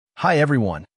Hi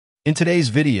everyone. In today's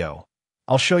video,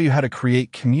 I'll show you how to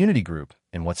create community group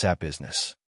in WhatsApp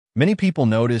Business. Many people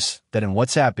notice that in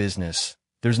WhatsApp Business,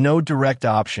 there's no direct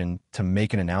option to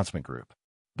make an announcement group.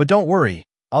 But don't worry,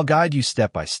 I'll guide you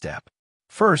step by step.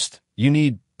 First, you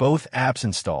need both apps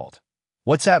installed,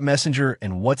 WhatsApp Messenger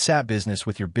and WhatsApp Business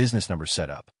with your business number set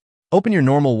up. Open your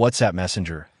normal WhatsApp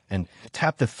Messenger and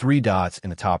tap the three dots in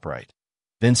the top right.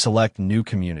 Then select New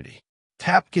Community.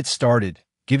 Tap Get Started,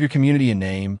 give your community a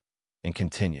name, and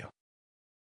continue.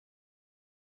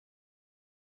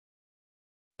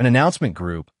 An announcement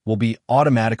group will be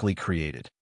automatically created.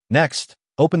 Next,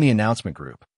 open the announcement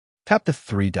group. Tap the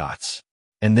three dots,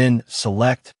 and then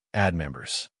select Add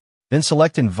Members. Then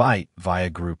select Invite via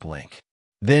Group Link.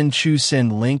 Then choose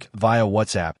Send Link via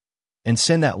WhatsApp, and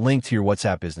send that link to your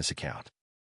WhatsApp Business account.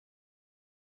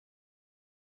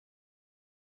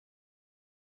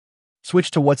 Switch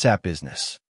to WhatsApp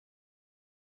Business.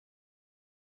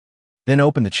 Then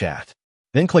open the chat.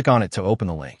 Then click on it to open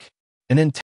the link. And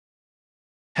then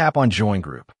tap on Join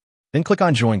Group. Then click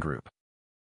on Join Group.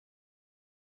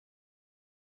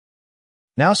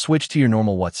 Now switch to your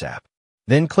normal WhatsApp.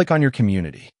 Then click on your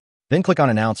community. Then click on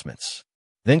Announcements.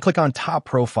 Then click on Top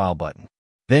Profile button.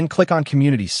 Then click on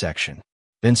Community section.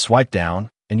 Then swipe down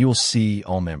and you will see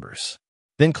All Members.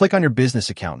 Then click on your business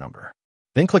account number.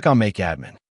 Then click on Make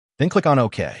Admin. Then click on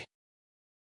OK.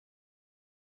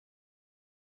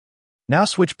 Now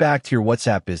switch back to your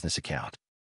WhatsApp Business account.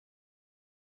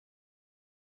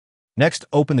 Next,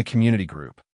 open the community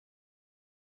group.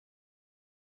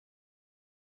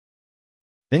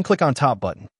 Then click on Top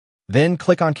button. Then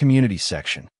click on Community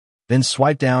section. Then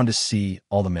swipe down to see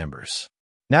all the members.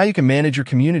 Now you can manage your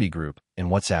community group in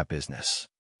WhatsApp Business.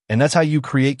 And that's how you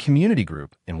create community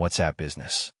group in WhatsApp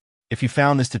Business. If you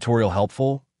found this tutorial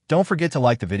helpful, don't forget to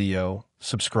like the video,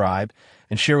 subscribe,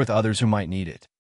 and share with others who might need it.